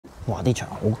哇！啲牆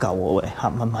好舊喎，喂，黑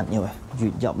蚊蚊嘅喂，越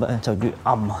入咧就越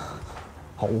暗啊，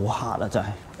好黑啊真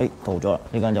係。到咗啦，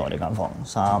呢間就我哋間房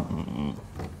355。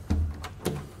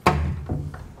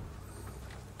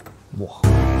哇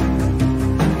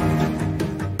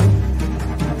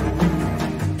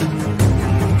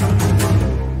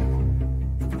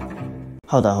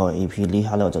！Hello， 大家好，我係 AP， 呢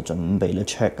刻咧我就準備咧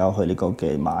check out 去呢個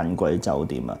嘅曼谷酒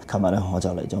店啊。琴日咧我就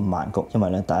嚟咗曼谷，因為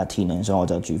咧第一天咧，所以我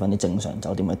就住翻啲正常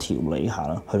酒店嘅調理下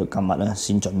啦。去到今日咧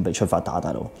先準備出發打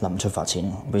大佬。臨出發前，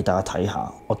我俾大家睇下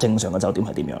我正常嘅酒店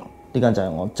係點樣。呢間就係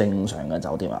我正常嘅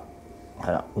酒店啦。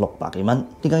係啦，600幾蚊。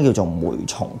呢間叫做梅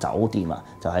松酒店啊，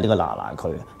就喺呢個嗱嗱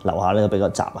區，樓下咧都比較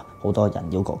雜啊，好多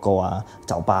人妖哥哥啊、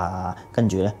酒吧啊，跟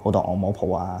住咧好多按摩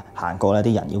鋪啊，行過咧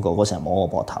啲人妖哥哥成日摸我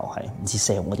膊頭，係唔知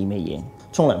sell 我啲咩嘢。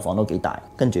沖涼房都幾大，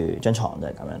跟住張床就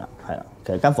係咁樣啦，係啦。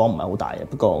其實間房唔係好大嘅，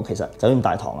不過其實酒店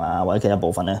大堂啊或者其他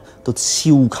部分咧都超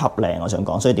級靚，我想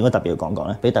講，所以點解特別要講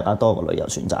咧？俾大家多個旅遊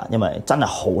選擇，因為真係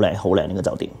好靚好靚呢個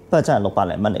酒店。不過真係600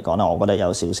零蚊嚟講咧，我覺得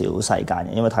有少少細間嘅，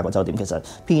因為泰國酒店其實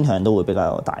偏向都會比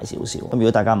較大少少。咁如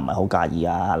果大家唔係好介意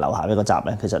啊，樓下呢個閘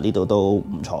咧，其實呢度都唔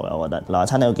錯嘅，我覺得。樓下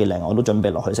餐廳都幾靚，我都準備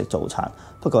落去食早餐。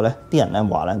不過咧，啲人咧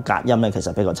話咧隔音咧其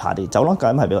實比較差啲，走廊隔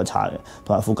音係比較差嘅，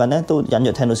同埋附近咧都隱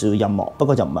約聽到少少音樂，不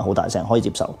過就唔係好大聲，可以接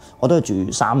受。我都係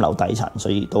住3樓底層，所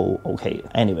以都 OK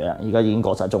嘅。Anyway 啦，而家已經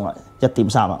過晒鐘啦，1點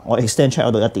3啦，我 extend check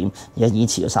到1點，而家已經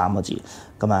遲咗3個字。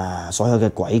咁啊，所有嘅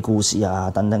鬼故事啊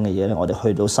等等嘅嘢咧，我哋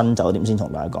去到新酒店先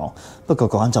同大家講。不過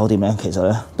嗰間酒店咧，其實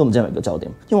咧都唔知係咪叫酒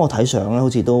店，因為我睇相咧好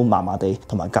似都麻麻地，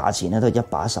同埋價錢咧都係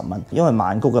110蚊。因為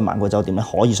曼谷嘅曼谷酒店咧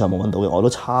可以上網揾到嘅，我都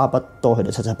差不多去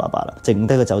到7、7、8、8啦。剩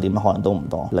低嘅酒店咧可能都唔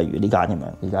多，例如呢間咁樣。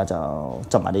而家就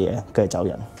執埋啲嘢，跟住走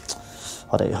人。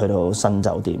我哋去到新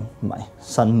酒店，唔係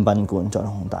新賓館，再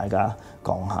同大家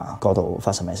講下嗰度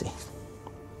發生咩事。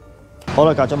好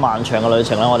啦，隔咗漫長嘅旅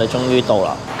程啦，我哋終於到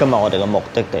啦。今日我哋嘅目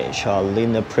的地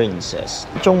Charlene Princess，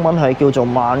 中文係叫做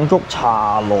曼谷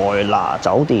查萊娜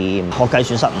酒店。我計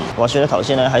算失誤，話説咧頭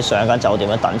先咧喺上一間酒店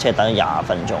咧等車等咗20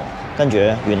分鐘，跟住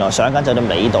咧原來上一間酒店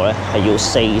嚟呢度咧係要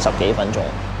40幾分鐘。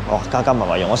加加埋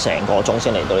埋用咗成個鐘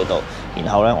先嚟到呢度。然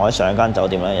後咧我喺上一間酒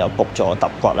店咧又 book 咗揼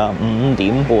骨啦，5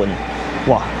點半。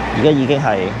哇！而家已經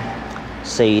係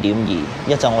4點2，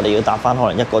一陣我哋要搭翻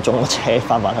可能1個鐘嘅車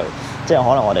翻返去，即係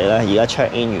可能我哋咧而家 check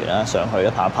in 完啦，上去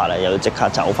拍一拍咧，又要即刻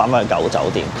走翻返去舊酒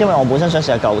店。因為我本身想試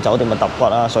下舊酒店嘅揼骨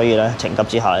啦，所以咧情急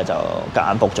之下咧就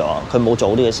夾硬 book 咗。佢冇早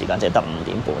啲嘅時間，淨係得5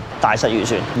點半，大失預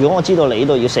算。如果我知道你呢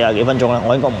度要40幾分鐘咧，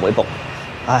我應該唔會 book。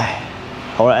唉，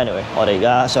好啦 ，anyway， 我哋而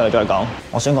家上去再講。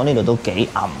我想講呢度都幾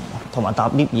暗，同埋搭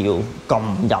lift 要咁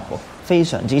入喎，非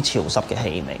常之潮濕嘅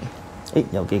氣味。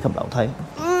有幾級樓梯。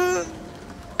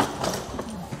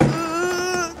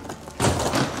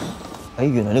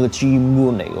原來呢個 gym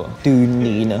room 嚟喎，鍛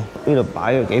鍊啊！呢度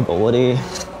擺咗幾部嗰啲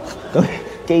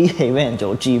機器俾人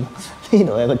做 gym， 呢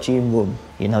度係一個 gym room。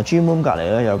然後 gym room 隔離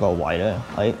咧有個位咧，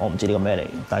我唔知呢個咩嚟，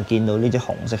但係見到呢隻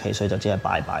紅色汽水就只係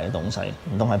拜拜嘅東西，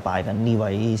唔通係拜緊呢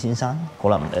位先生？好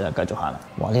啦，唔理啦，繼續行啦。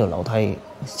哇！呢條樓梯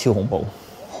超恐怖。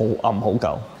好暗好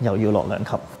舊，又要落2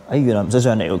級。原來唔使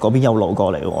上嚟喎，嗰邊有路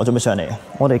過嚟喎。我準備上嚟。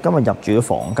我哋今日入住嘅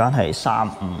房間係355。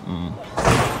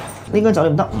呢間酒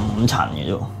店得5層嘅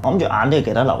啫。我諗住晏啲去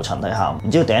其他樓層睇下，唔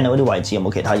知道頂樓嗰啲位置有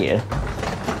冇其他嘢咧？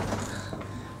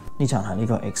呢層係呢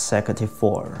個 Executive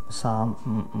Floor，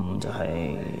 355就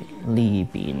係呢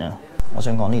邊啊。我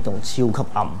想講呢度超級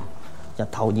暗，日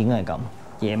頭已經係咁，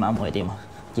夜晚會係點啊？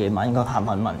夜晚應該黑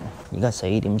蚊蚊，而家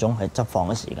4點鐘係執房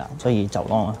嘅時間，所以走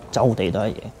廊周地都係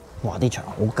嘢。哇！啲牆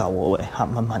好舊喎，喂，黑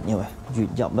蚊蚊嘅喂，越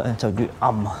入咧就越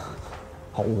暗啊，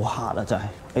好黑啊真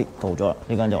係。到咗啦，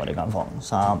呢間就我哋間房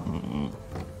355。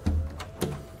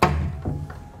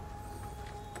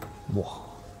哇，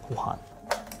好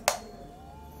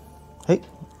黑。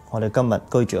我哋今日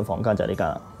居住嘅房間就係呢間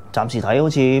啦。暫時睇好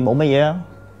似冇乜嘢啊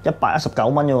，119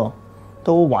蚊啫喎。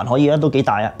都還可以啊，都幾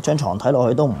大啊！張床睇落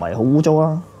去都唔係好污糟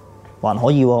啊，還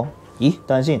可以喎。咦？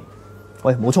等陣先，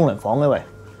喂，冇沖涼房嘅喂。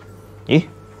咦？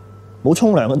冇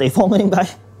沖涼嘅地方嘅點解？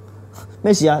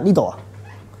咩事啊？呢度啊？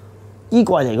衣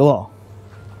櫃嚟嘅喎。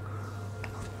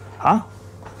吓？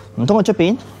唔通喺出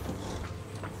邊？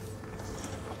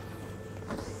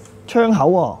窗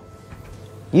口喎。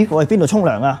咦？喂，邊度沖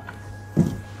涼啊？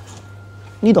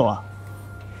呢度啊？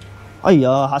哎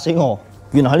呀，嚇死我！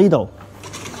原來喺呢度。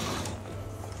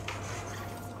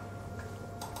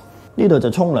呢度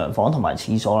就沖涼房同埋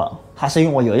廁所啦，嚇死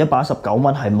我！以為119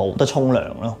蚊係冇得沖涼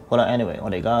咯。好啦 ，anyway， 我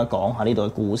哋而家講下呢度嘅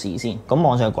故事先。咁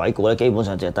網上嘅鬼故咧，基本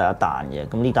上淨係得一單嘅。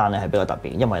咁呢單咧係比較特別，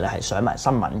因為咧係上埋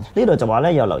新聞。呢度就話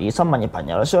咧有留意新聞嘅朋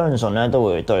友咧，相信咧都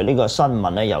會對呢個新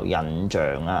聞咧有印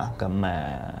象啊。咁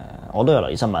我都有留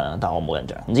意新聞啊，但我冇印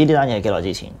象。唔知呢單嘢係幾耐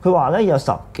之前。佢話咧有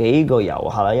10幾個遊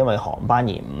客啦，因為航班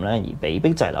延誤咧而被逼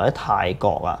滯留喺泰國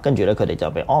啊，跟住咧佢哋就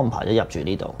被安排咗入住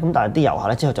呢度。咁但係啲遊客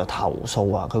咧之後就投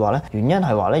訴啊，佢話咧原因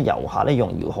係話咧遊客咧用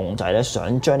遙控掣咧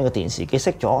想將呢個電視機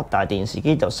熄咗，但係電視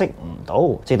機就熄唔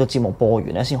到，直到節目播完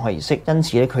咧先可以熄。因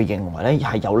此咧佢認為咧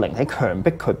係有靈喺強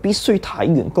迫佢必須睇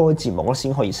完該節目咧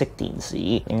先可以熄電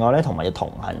視。另外咧同埋有同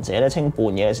行者咧稱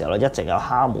半夜嘅時候咧一直有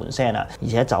敲門聲啊，而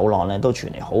且走廊咧都傳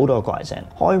嚟好多怪聲。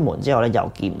開門之後咧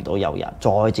又見唔到有人，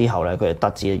再之後咧佢哋得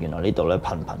知原來呢度咧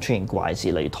頻頻出現怪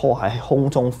事，例如拖鞋喺空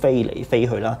中飛嚟飛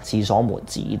去啦，廁所門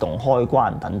自動開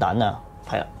關等等啊，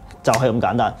係啦。就係咁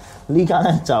簡單，呢間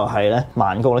咧就係咧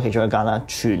曼谷咧其中一間啦，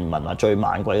傳聞話最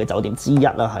萬貴嘅酒店之一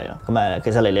啦，係啦。咁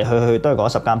其實嚟嚟去去都係嗰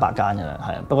10間8間嘅啦，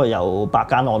係啊。不過有8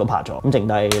間我都拍咗，咁剩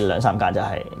低2、3間就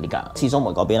係呢間。廁所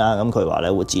門嗰邊啦，咁佢話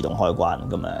咧會自動開關，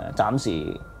咁暫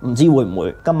時唔知會唔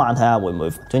會，今晚睇下會唔會。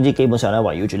總之基本上咧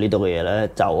圍繞住呢度嘅嘢咧，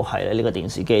就係咧呢個電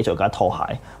視機再加拖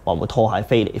鞋，話會拖鞋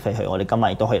飛嚟飛去。我哋今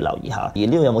晚亦都可以留意下。而呢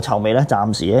度有冇臭味咧？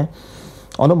暫時咧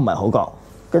我都唔係好覺。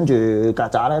跟住曱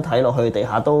甴咧睇落去地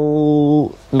下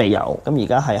都未有，咁而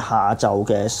家係下晝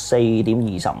嘅4點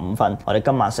25分，我哋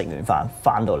今晚食完飯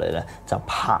翻到嚟咧就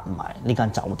拍埋呢間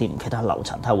酒店其他樓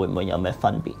層，睇下會唔會有咩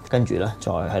分別，跟住咧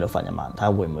再喺度瞓一晚，睇下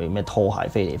會唔會咩拖鞋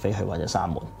飛嚟飛去或者閂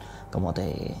門，咁我哋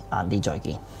晏啲再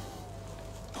見。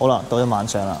好啦，到咗晚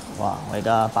上啦，哇！我而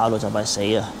家飽到就快死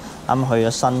啊！啱去咗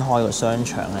新開個商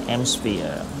場嘅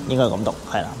M-Sphere， 應該係咁讀，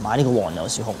係啦，買呢個黃油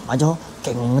小熊，買咗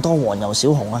勁多黃油小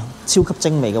熊啊，超級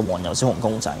精美嘅黃油小熊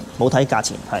公仔，冇睇價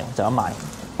錢，係就咁買，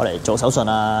我嚟做手信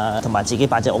啊，同埋自己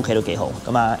擺隻屋企都幾好。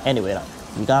咁啊 ，anyway 啦，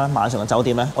而家晚上嘅酒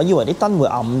店咧，我以為啲燈會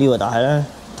暗啲啊，但係咧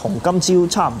同今朝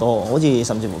差唔多，好似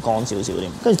甚至乎光少少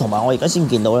添。跟住同埋我而家先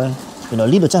見到咧，原來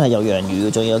呢度真係有洋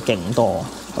魚，仲要有勁多。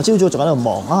我朝早仲喺度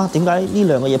望啊，點解呢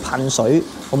兩個嘢噴水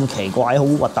咁奇怪，好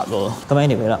核突喎！咁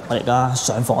anyway 啦，我哋而家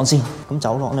上房先。咁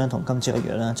走廊咧同今朝一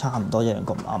樣咧，差唔多一樣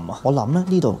咁暗啊。我諗咧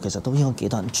呢度其實都應該幾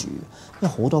多人住，因為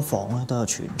好多房咧都有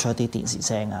傳出一啲電視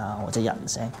聲啊或者人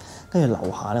聲。跟住樓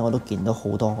下咧我都見到好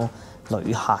多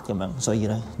旅客咁樣，所以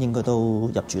咧應該都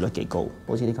入住率幾高。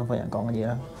好似啲吸粉人講嘅嘢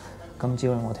啦，今朝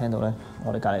咧我聽到咧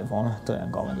我哋隔離房咧都有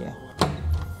人講嘅嘢。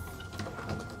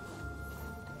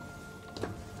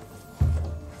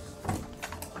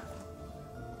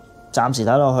暫時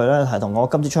睇落去咧，係同我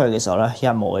今朝出去嘅時候咧一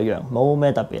模一樣，冇咩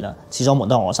特別啦。廁所門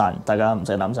都係我閂，大家唔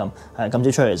使擔心。今朝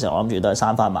出去嘅時候，我諗住都係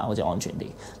閂翻埋，好似安全啲。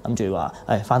諗住話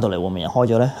翻到嚟會唔會人開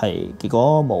咗咧？係結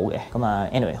果冇嘅。咁啊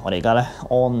anyway， 我哋而家咧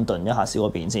安頓一下小個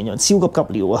便先，因為超級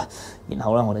急尿啊。然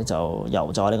後咧我哋就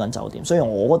遊走喺呢間酒店。雖然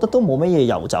我覺得都冇乜嘢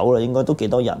遊走啦，應該都幾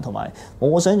多人，同埋冇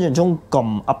我想象中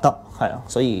咁噏得，係啊。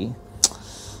所以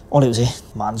屙尿先。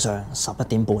晚上11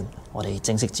點半，我哋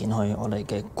正式展開我哋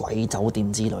嘅鬼酒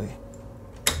店之旅。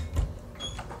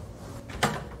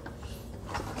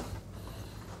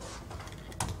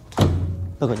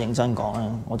不過認真講咧，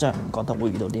我真係唔覺得會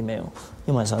遇到啲咩，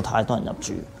因為實在太多人入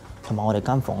住，同埋我哋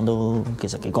間房都其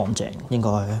實幾乾淨，應該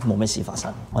冇咩事發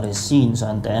生。我哋先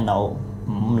上頂樓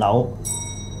5樓，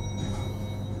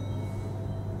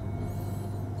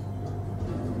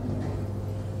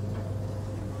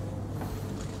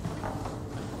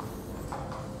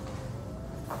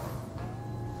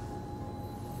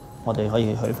我哋可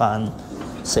以去返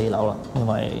4樓啦，因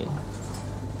為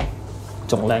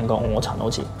仲靚過我層好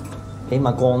似。起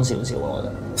碼光少少我覺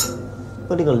得，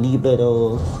不過呢個 lift 咧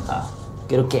都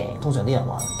幾多鏡，通常啲人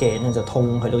話鏡咧就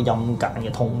通去到陰間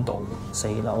嘅通道。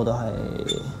4樓都係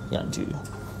有人住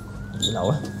，2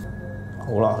樓咧，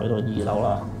好啦，去到2樓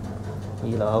啦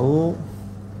，2樓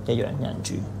一樣有人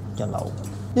住，1樓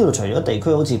呢度除咗地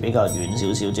區好似比較遠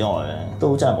少少之外咧，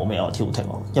都真係冇咩我挑剔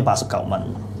喎，119蚊。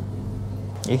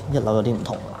咦，1樓有啲唔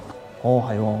同啊？哦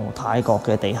係喎，泰國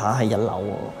嘅地下係1樓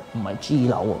喎，唔係 G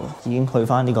樓喎，已經去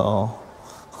翻呢個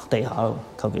地下咯。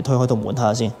求其推開道門睇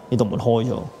下先，呢道門開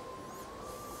咗。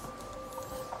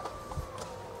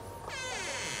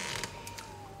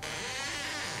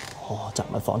哦，雜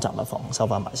物房，收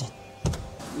翻埋先。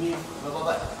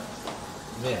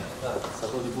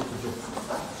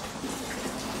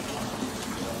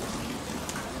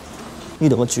呢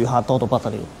度嘅住客多到不得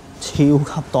了。超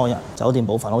級多人，酒店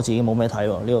部分好似已經冇咩睇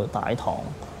喎。呢度大堂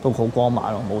都好光猛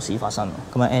咯，冇事發生。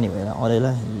咁啊 anyway 啦，我哋咧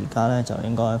而家咧就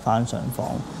應該翻上房，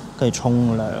跟住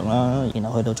沖涼啦，然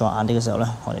後去到再晏啲嘅時候咧，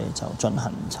我哋就進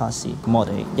行測試。咁我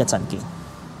哋一陣見。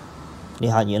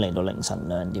呢刻已經嚟到凌晨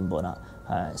2點半啦。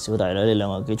小弟咧呢2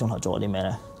個幾鐘頭做咗啲咩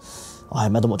咧？我係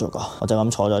咩都冇做過，我就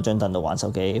咁坐咗張凳度玩手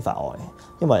機發呆。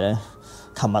因為咧，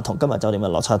琴日同今日酒店嘅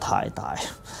落差太大。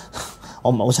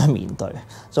我唔係好想面對，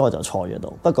所以我就坐咗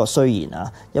度。不過雖然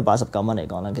啊，119蚊嚟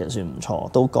講咧，其實算唔錯，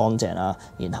都乾淨啦，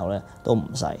然後咧都唔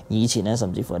細。以前咧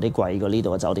甚至乎有啲貴過呢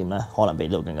度嘅酒店咧，可能比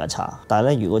呢度更加差。但係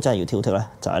咧，如果真係要挑剔咧，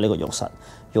就係呢個浴室。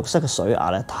浴室嘅水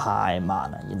壓咧太慢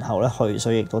啦，然後咧去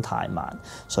水亦都太慢。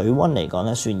水溫嚟講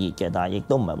咧算熱嘅，但係亦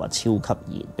都唔係話超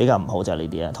級熱，比較唔好就係呢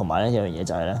啲啦。同埋咧有樣嘢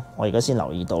就係咧，我而家先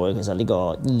留意到咧，其實呢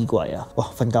個衣櫃啊，哇，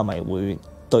瞓覺咪會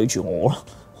對住我咯。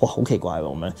哇，好奇怪喎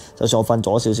咁樣，就算我瞓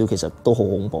咗少少，其實都好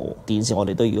恐怖。電視我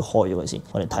哋都要開咗佢先，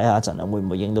我哋睇下一陣啊，會唔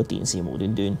會影到電視無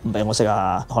端端唔俾我熄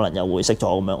啊？可能又會熄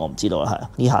咗咁樣，我唔知道啦。係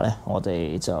呢下咧，我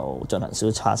哋就進行少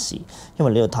少測試，因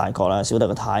為呢度泰國啦，小弟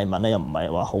嘅泰文咧又唔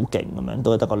係話好勁咁樣，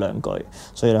都係得個2句，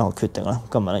所以咧我決定啦，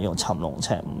今日咧用尋龍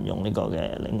尺，唔用呢個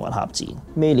嘅靈魂合戰。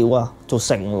咩料啊？做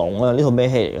成龍啊？呢套咩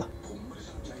戲嚟㗎？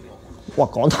哇，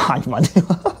講泰文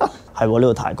係喎，呢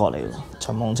度泰國嚟喎。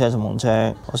尋夢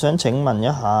車，我想請問一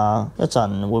下，一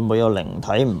陣會唔會有靈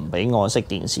體唔俾我熄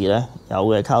電視呢？有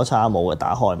嘅交叉，冇嘅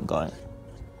打開，唔該。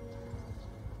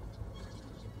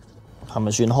係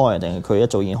咪算開啊？定係佢一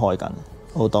早已經開緊？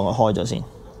好，當佢開咗先。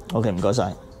OK， 唔該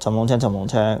晒。尋夢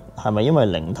車，係咪因為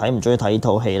靈體唔中意睇呢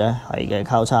套戲呢？係嘅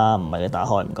交叉，唔係嘅打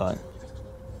開，唔該。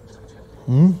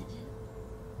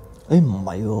唔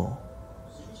係喎，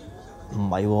唔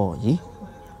係喎，咦？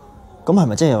咁係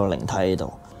咪真係有靈體喺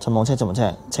度？尋夢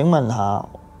車，請問下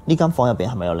呢間房入邊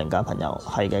係咪有靈界朋友？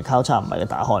係嘅，交叉，唔係嘅，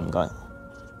打開，唔該。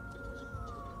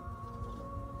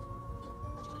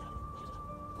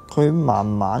佢慢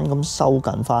慢咁收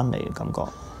緊翻嚟嘅感覺。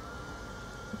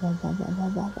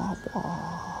哇！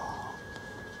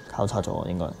交叉咗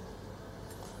應該。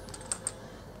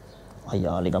哎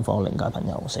呀，呢間房有靈界朋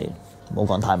友死，冇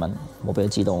講泰文，冇俾佢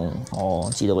知道我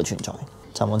知道佢存在。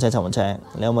尋夢車，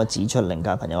你可唔可以指出靈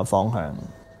界朋友嘅方向？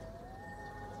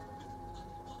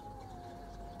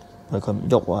喂，佢唔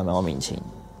喐喎，係咪我面前？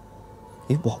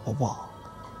咦！哇！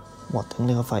頂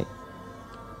你個肺！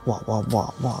哇！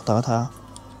大家睇下，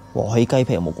哇！起雞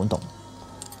皮又冇管動。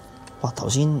哇！頭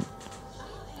先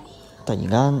突然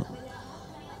間，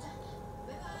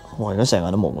我而家成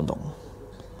日都冇管動。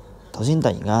頭先突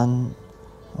然間，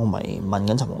我咪問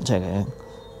緊尋夢車嘅，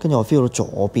跟住我 feel 到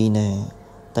左邊咧，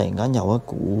突然間有一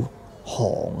股寒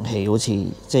氣，好似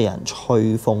即係有人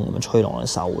吹風咁樣吹落我嘅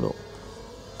手度。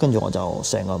跟住我就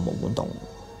成個毛管動，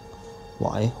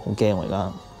喂，好驚我而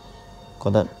家，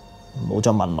覺得唔好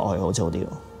再問落去，好似好啲咯。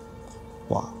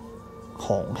哇，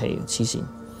寒氣黐線，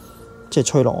即係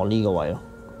吹落我呢個位咯。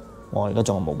我而家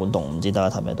仲有毛管動，唔知大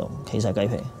家睇唔睇到，起晒雞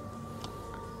皮。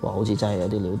哇，好似真係有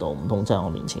啲料到，唔通真係我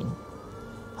面前，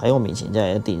喺我面前真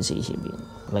係喺電視前面，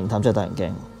靈探真係得人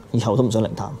驚，以後都唔想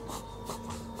靈探。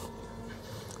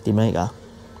點咧而家？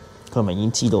佢係咪已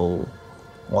經知道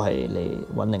我係嚟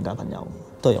揾靈界朋友？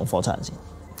都係用火柴人先。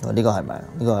呢個係咪？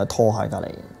呢個係拖鞋隔離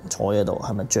坐喺度，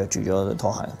係咪着住咗對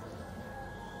拖鞋？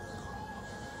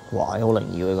哇！好靈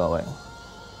異呢個位。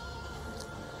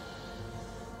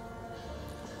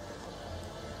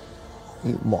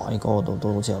咦？哇！嗰度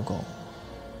都好似有個。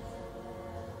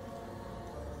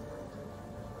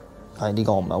係呢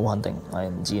個我唔係好肯定，我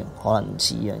唔知，可能唔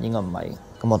似啊，應該唔係。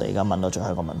咁我哋而家問到最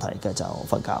後一個問題，跟住就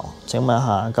瞓覺。請問一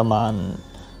下今晚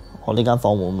我呢間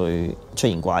房會唔會出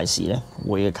現怪事呢？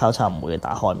會嘅，交叉，唔會嘅，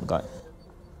打開，唔該。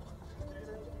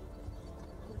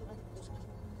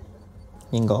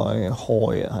應該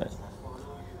開啊，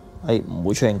係。唔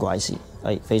會出現怪事，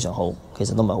非常好。其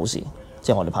實都唔係好事，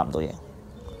即係我哋拍唔到嘢。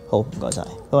好，唔該晒。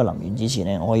不過臨完之前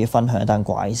呢，我可以分享一單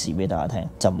怪事俾大家聽，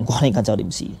就唔關呢間酒店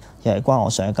事，又係關我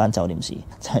上一間酒店事。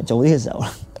就係早啲嘅時候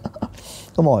啦。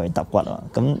咁我去揼骨啊，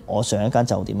咁我上一間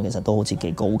酒店其實都好似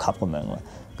幾高級咁樣喎。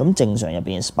咁正常入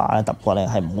邊 SPA 咧揼骨咧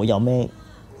係唔會有咩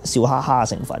笑哈哈嘅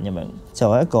成分咁樣，就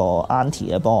係一個 auntie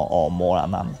咧幫我按摩啦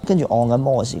啱，跟住按緊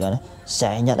摩嘅時間咧，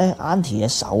成日咧 auntie 嘅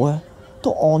手咧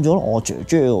都按咗我姐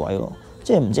姐嘅位喎，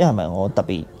即係唔知係咪我特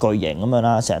別巨型咁樣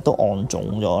啦，成日都按中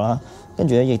咗啦，跟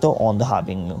住咧亦都按到下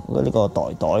邊呢個袋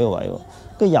嘅位喎。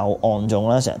跟住又按中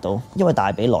啦，成日都，因為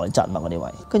大髀內側嘛嗰啲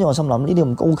位。跟住我心諗呢啲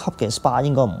咁高級嘅 SPA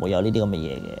應該唔會有呢啲咁嘅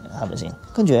嘢嘅，係咪先？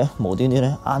跟住咧無端端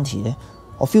咧 auntie 咧，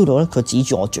我 feel 到咧佢指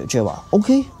住我姐姐話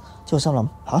OK， 之後我心諗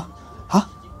吓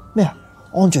咩啊？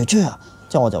按姐姐啊？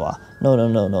之後我就話 no，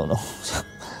 跟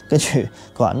住佢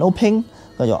話 no pain，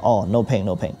 跟住哦 no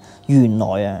pain， 原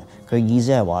來啊佢意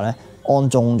思係話咧按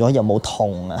中咗又冇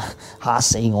痛啊，嚇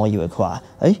死我，以為佢話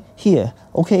here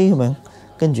OK 咁樣，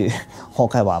跟住我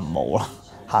梗係話冇啦。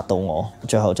嚇到我，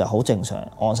最後就好正常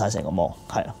按晒成個摩，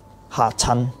係啊，嚇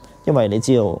親，因為你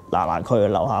知道嗱佢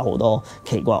樓下好多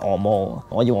奇怪按摩，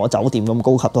我以為我酒店咁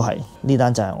高級都係，呢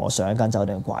單就係我上一間酒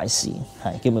店嘅怪事，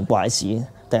係基本怪事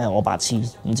定係我白痴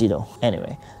唔知道。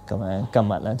anyway， 咁樣今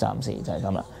日咧暫時就係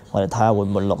咁啦。我哋睇下會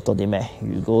唔會錄到啲咩？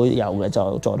如果有嘅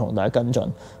就再同大家跟進，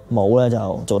冇咧就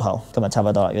早唞。今日差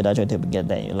唔多啦，如果大家中意條片嘅，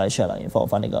訂閱、like、share、留言、follow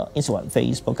翻呢個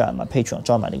Instagram、Facebook 加埋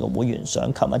Patreon，join 埋呢個會員。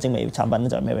想購買精美產品咧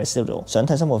就係 咩 sale 做。想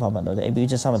睇生活化頻道就 AP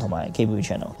 3同埋 KB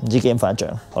Channel， 唔知幾點發一獎。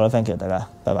好啦 ，thank you 大家，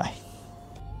拜拜。